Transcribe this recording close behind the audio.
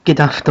Good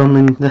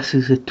afternoon, this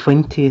is the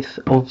 20th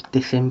of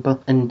December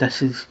and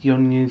this is your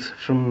news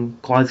from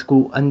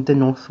Glasgow and the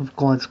north of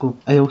Glasgow.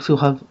 I also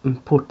have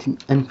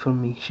important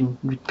information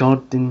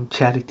regarding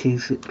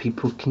charities that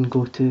people can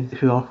go to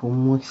who are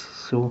homeless,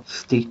 so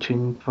stay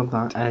tuned for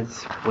that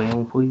as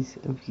well please,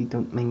 if you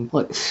don't mind.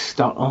 Let's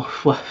start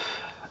off with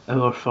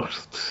our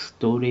first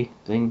story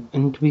then,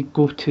 and we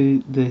go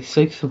to the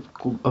south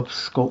of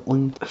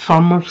Scotland.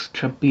 Farmers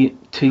tribute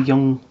to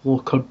young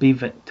Lockerbie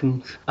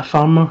victims. A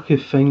farmer who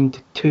found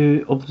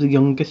two of the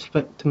youngest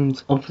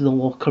victims of the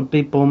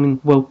Lockerbie bombing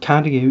will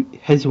carry out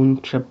his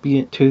own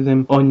tribute to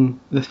them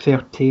on the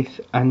 30th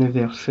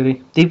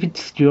anniversary. David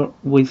Stewart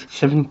was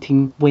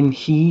 17 when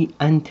he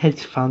and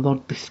his father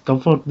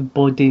discovered the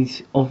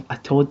bodies of a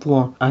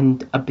toddler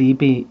and a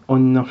baby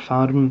on their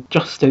farm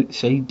just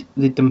outside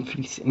the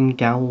Dumfries in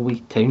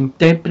Galloway town.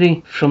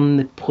 Debris from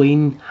the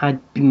plane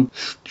had been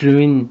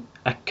strewn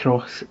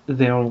across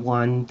their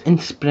land. In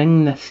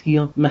spring this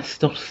year,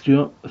 Mr.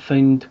 Stewart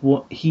found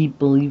what he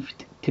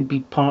believed to be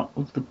part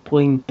of the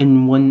plane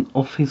in one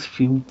of his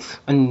fields,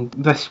 and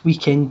this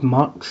weekend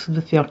marks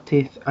the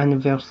 30th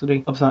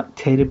anniversary of that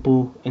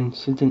terrible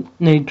incident.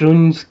 Now,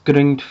 drones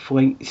ground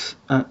flights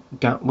at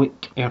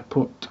Gatwick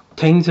Airport.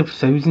 Tens of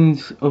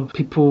thousands of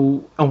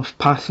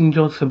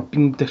passengers have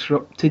been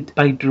disrupted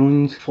by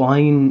drones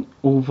flying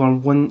over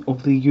one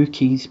of the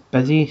UK's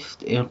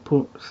busiest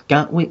airports.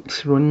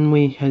 Gatwick's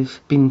runway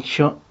has been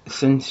shut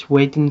since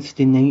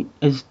Wednesday night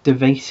as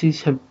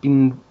devices have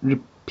been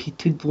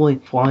repeatedly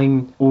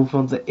flying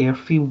over the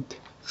airfield.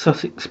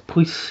 Sussex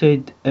police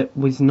said it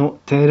was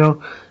not terror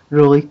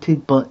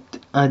related but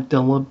a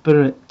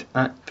deliberate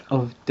act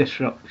of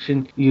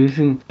disruption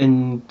using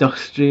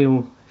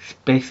industrial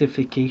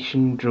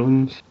specification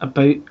drones.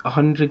 About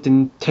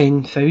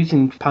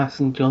 110,000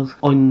 passengers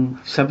on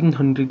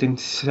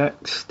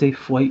 760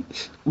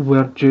 flights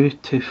were due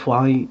to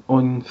fly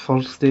on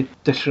Thursday.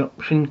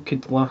 Disruption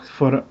could last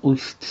for at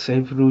least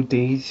several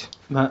days.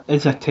 That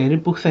is a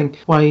terrible thing.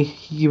 Why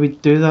you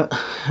would do that,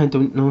 I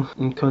don't know,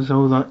 and cause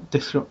all that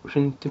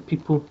disruption to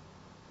people.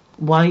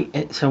 Why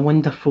It's a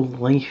Wonderful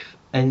Life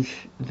is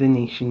the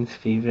nation's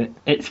favourite.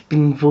 It's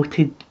been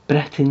voted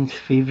Britain's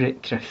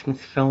favourite Christmas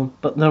film,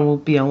 but there will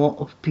be a lot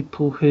of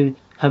people who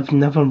have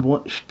never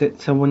watched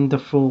It's a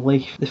Wonderful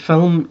Life. The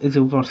film is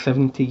over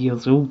 70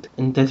 years old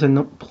and is an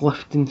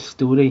uplifting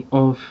story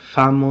of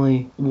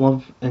family,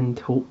 love and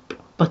hope.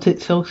 But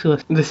it's also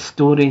the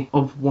story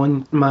of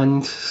one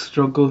man's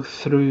struggle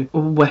through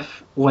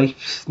with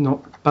life's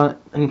knockback.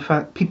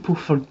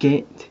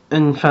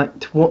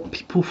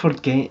 What people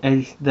forget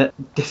is that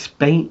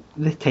despite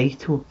the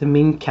title, the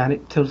main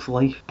character's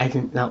life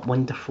isn't that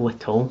wonderful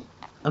at all.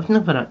 I've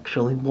never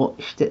actually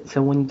watched It's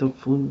a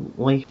Wonderful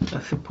Life. I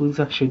suppose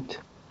I should.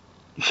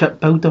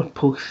 Shipbuilder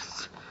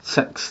posts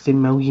 £60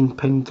 million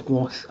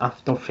loss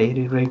after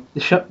ferry row. The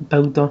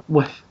shipbuilder,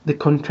 with the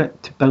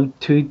contract to build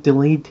two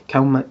delayed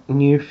Kilmac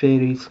new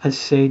ferries, has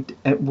said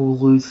it will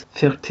lose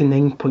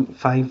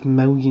 £39.5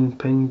 million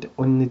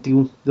on the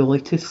deal. The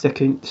latest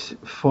accounts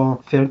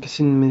for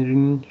Ferguson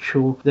Marine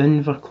show the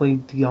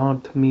Inverclyde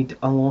yard made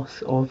a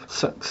loss of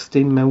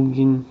 £60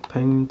 million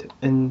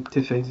in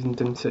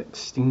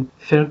 2016.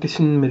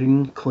 Ferguson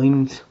Marine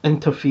claims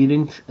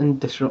interference and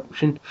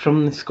disruption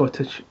from the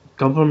Scottish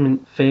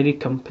Government ferry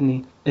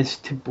company is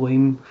to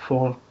blame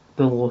for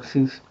the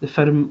losses. The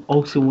firm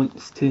also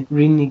wants to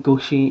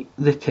renegotiate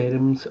the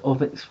terms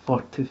of its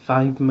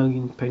 £45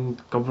 million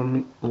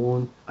government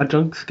loan. A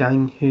drugs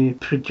gang who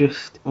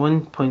produced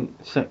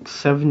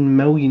 £1.67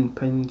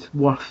 million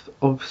worth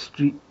of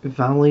street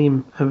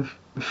Valium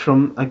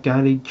from a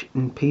garage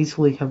in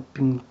Paisley have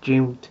been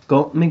jailed.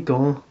 Scott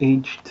McGaw,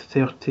 aged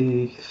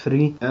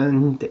 33,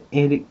 and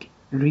Eric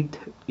Reid,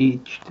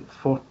 aged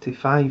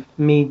 45,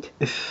 made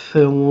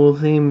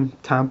Thalidomide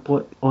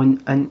tablet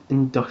on an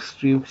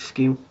industrial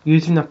scale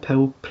using a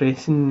pill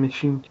pressing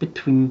machine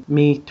between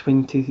May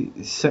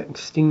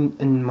 2016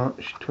 and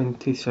March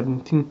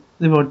 2017.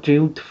 They were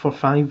jailed for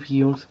 5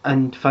 years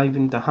and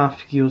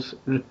 5.5 years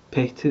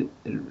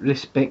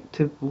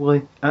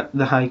respectively at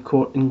the High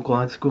Court in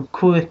Glasgow.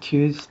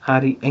 Co-accused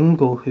Harry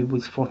Ingle, who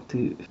was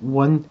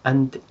 41,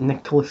 and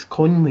Nicholas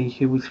Conway,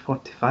 who was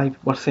 45,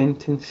 were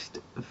sentenced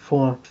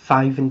for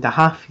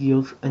 5.5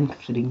 years and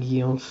 3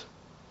 years.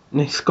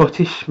 Now,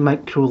 Scottish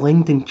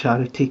micro-lending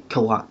charity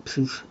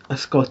collapses. A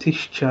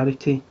Scottish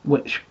charity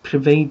which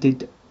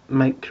provided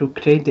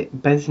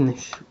microcredit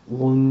business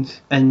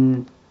loans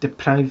in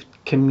deprived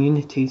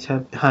communities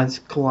has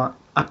collapsed.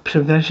 A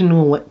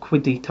provisional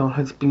liquidator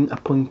has been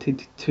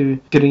appointed to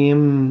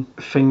Graham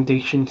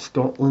Foundation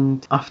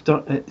Scotland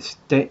after its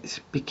debts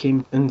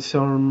became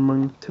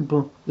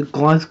insurmountable. The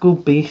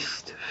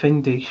Glasgow-based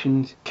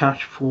foundation's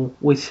cash flow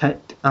was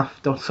hit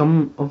after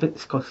some of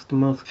its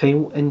customers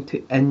fell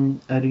into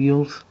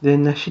arrears. The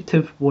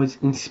initiative was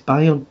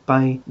inspired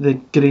by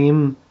the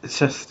Graham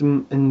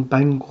system in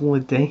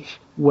Bangladesh,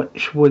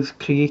 which was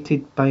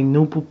created by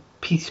Nobel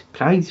Peace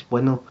Prize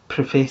winner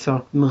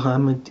Professor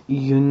Muhammad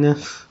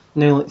Yunus.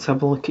 Now let's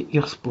have a look at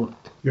your sport.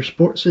 Your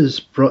sports is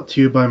brought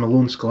to you by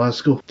Malone's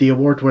Glasgow, the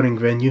award-winning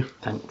venue.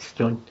 Thanks,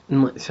 John.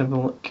 And let's have a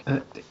look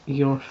at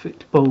your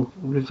football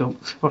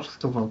results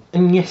first of all.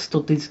 In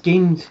yesterday's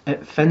games,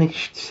 it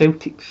finished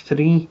Celtic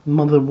 3,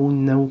 Motherwell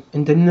 0.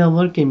 And in the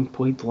other game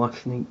played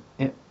last night,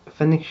 it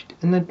finished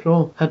in a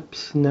draw,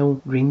 Hibs 0,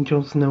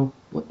 Rangers 0.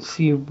 Let's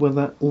see where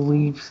that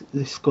leaves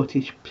the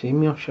Scottish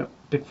Premiership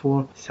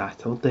before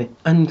Saturday.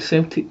 And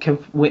Celtic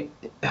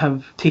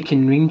have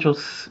taken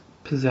Rangers'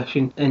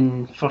 position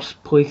in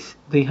first place.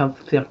 They have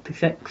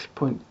 36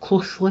 points,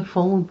 closely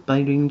followed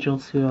by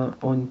Rangers, who are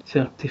on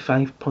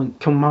 35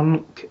 points.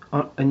 Kilmarnock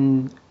are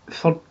in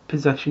third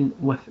position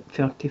with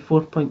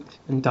 34 points,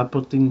 and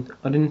Aberdeen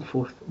are in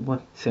fourth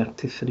with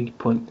 33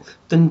 points.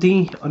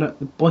 Dundee are at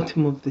the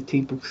bottom of the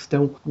table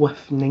still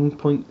with 9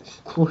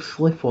 points,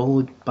 closely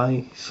followed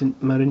by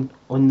St Mirren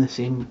on the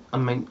same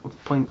amount of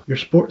points. Your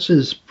sports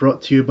is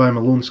brought to you by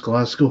Malone's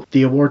Glasgow,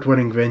 the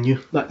award-winning venue.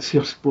 That's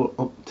your sport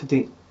up to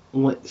date.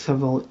 Let's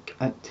have a look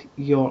at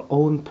your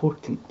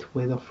all-important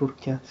weather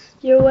forecast.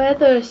 Your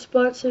weather is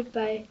sponsored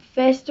by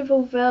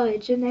Festival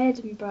Village in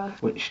Edinburgh,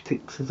 which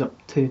takes us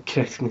up to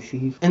Christmas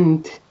Eve.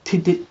 And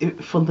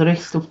for the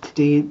rest of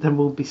today, there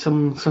will be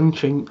some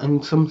sunshine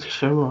and some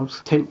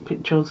showers.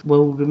 Temperatures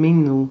will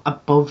remain though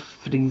above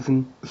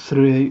freezing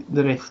throughout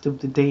the rest of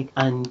the day,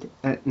 and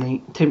at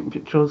night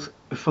temperatures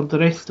for the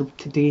rest of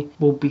today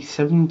will be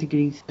 7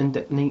 degrees, and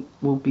at night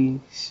will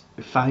be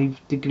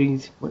 5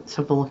 degrees. Let's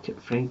have a look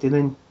at Friday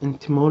then. And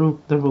tomorrow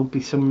there will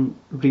be some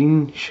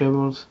rain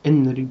showers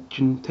in the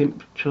region.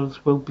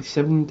 Temperatures will be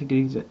 7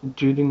 degrees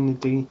during the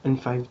day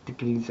and 5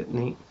 degrees at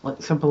night.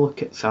 Let's have a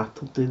look at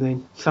Saturday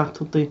then.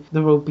 Saturday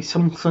there will be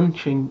some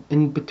sunshine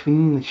in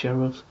between the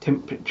showers.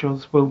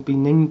 Temperatures will be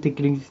 9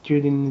 degrees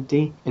during the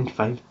day and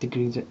 5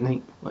 degrees at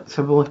night. Let's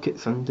have a look at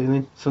Sunday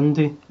then.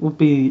 Sunday will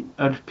be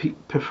a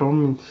repeat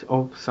performance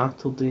of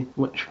Saturday,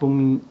 which will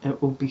mean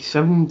it will be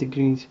 7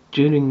 degrees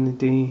during the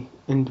day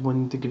and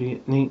 1 degree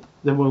at night.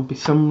 There will be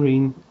some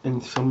rain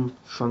and some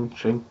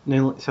sunshine.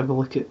 Now let's have a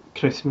look at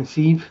Christmas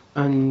Eve.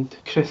 And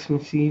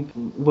Christmas Eve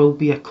will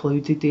be a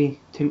cloudy day.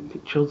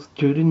 Temperatures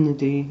during the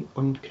day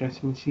on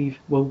Christmas Eve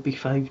will be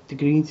 5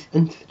 degrees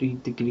and 3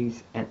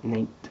 degrees at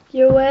night.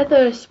 Your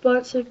weather is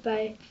sponsored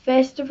by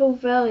Festival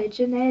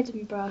Village in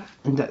Edinburgh.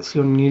 And that's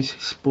your news,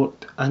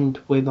 sport and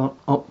weather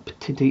up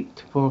to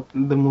date for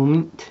the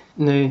moment.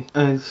 Now,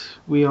 as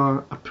we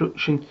are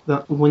approaching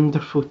that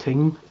wonderful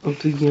time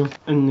of the year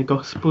in the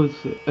Gospels,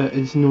 it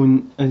is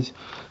known as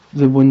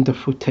the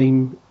wonderful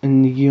time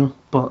in the year,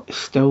 but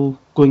still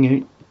going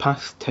out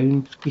past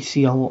town, you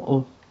see a lot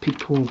of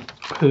people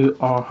who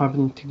are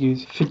having to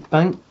use food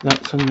bank.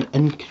 That's on the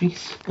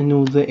increase. I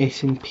know the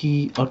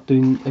SNP are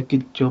doing a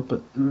good job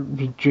at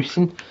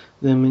reducing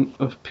the amount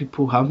of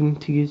people having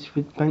to use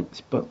food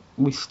banks, but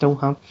we still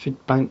have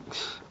food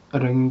banks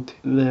around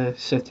the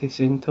city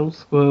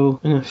centres. Well,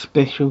 in a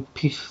special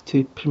piece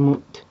to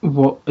promote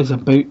what is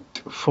about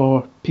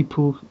for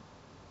people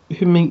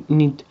who might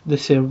need the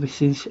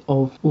services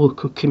of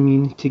local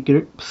community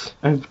groups,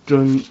 I've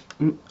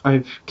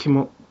come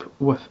up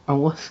with a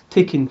list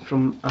taken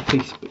from a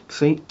Facebook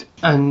site,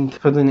 and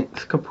for the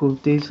next couple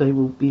of days I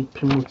will be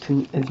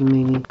promoting as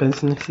many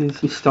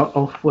businesses. We start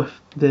off with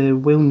the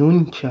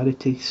well-known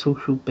charity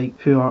Social Bike,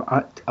 who are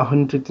at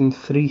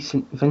 103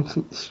 St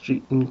Vincent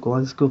Street in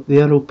Glasgow.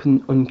 They are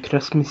open on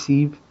Christmas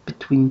Eve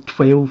between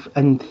 12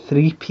 and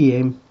 3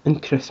 p.m.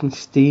 and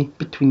Christmas Day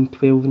between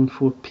 12 and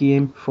 4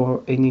 p.m.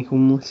 for any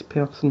homeless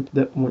person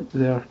that want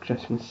their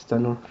Christmas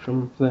dinner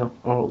from there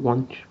or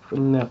lunch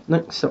from there.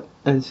 Next up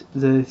is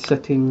the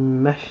City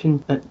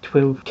Mission at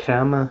 12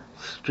 Crama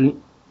Street.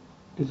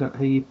 Is that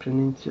how you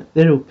pronounce it?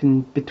 They're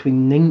open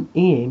between 9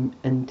 a.m.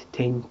 and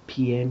 10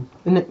 p.m.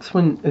 The next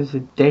one is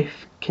the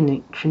Deaf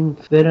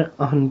Connections. They're at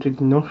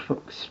 100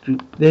 Norfolk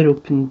Street. They're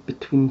open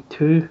between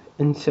 2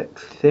 and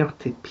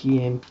 6:30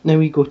 p.m. Now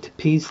we go to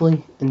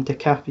Paisley and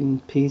Decap in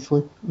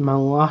Paisley.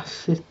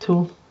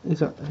 Malassito, is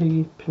that how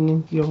you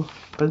pronounce your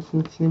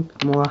business name?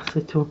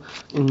 Malassito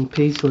and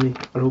Paisley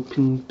are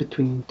open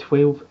between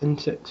 12 and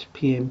 6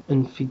 p.m.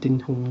 and feeding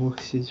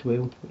homeless as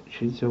well,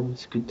 which is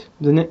always good.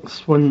 The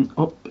next one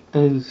up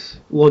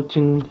is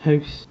Lodging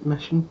House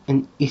Mission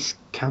in East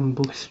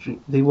Campbell Street.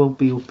 They will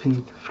be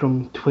open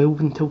from 12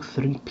 until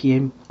 3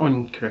 p.m.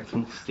 on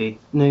Christmas Day.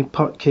 Now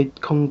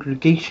Parkhead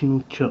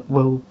Congregational Church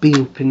will be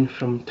open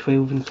from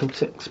 12 until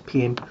 6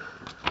 p.m.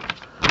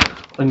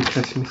 on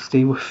Christmas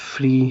Day with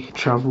free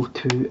travel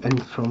to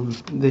and from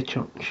the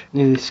church.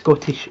 Now the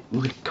Scottish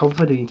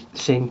Recovery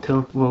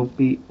Centre will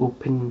be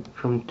open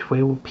from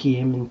 12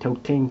 p.m. until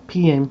 10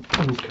 p.m.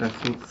 on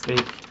Christmas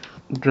Day.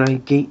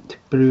 Drygate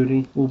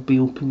Brewery will be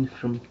open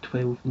from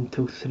 12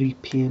 until 3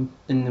 p.m.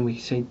 and the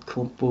Wayside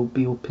Club will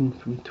be open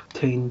from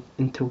 10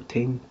 until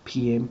 10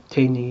 p.m.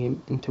 10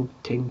 a.m. until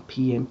 10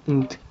 p.m.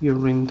 And your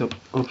roundup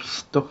of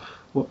stuff.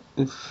 What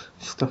is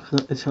stuff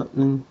that is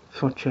happening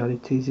for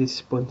Charities is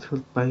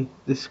sponsored by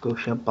the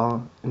Scotia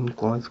Bar in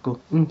Glasgow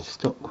in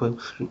Stockwell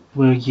Street,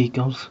 where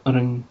Jaegers are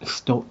in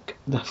stock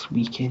this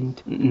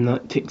weekend. And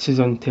that takes us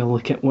on to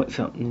look at what's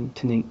happening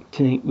tonight.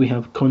 Tonight we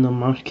have Conor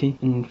Markey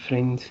and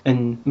friends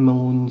in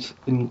Malone's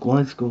in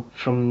Glasgow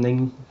from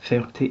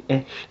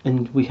 9:30ish,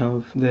 and we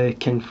have the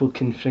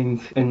Kinfolk and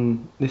friends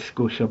in the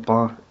Scotia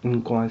Bar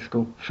in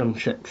Glasgow from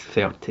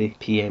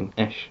 6:30pm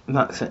ish.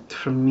 That's it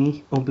from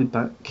me. I'll be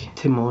back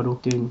tomorrow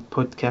doing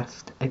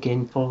podcast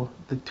again for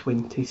the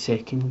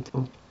 22nd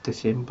of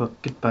December.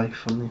 Goodbye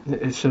for now.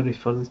 Sorry,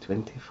 for the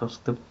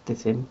 21st of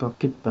December.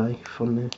 Goodbye for now.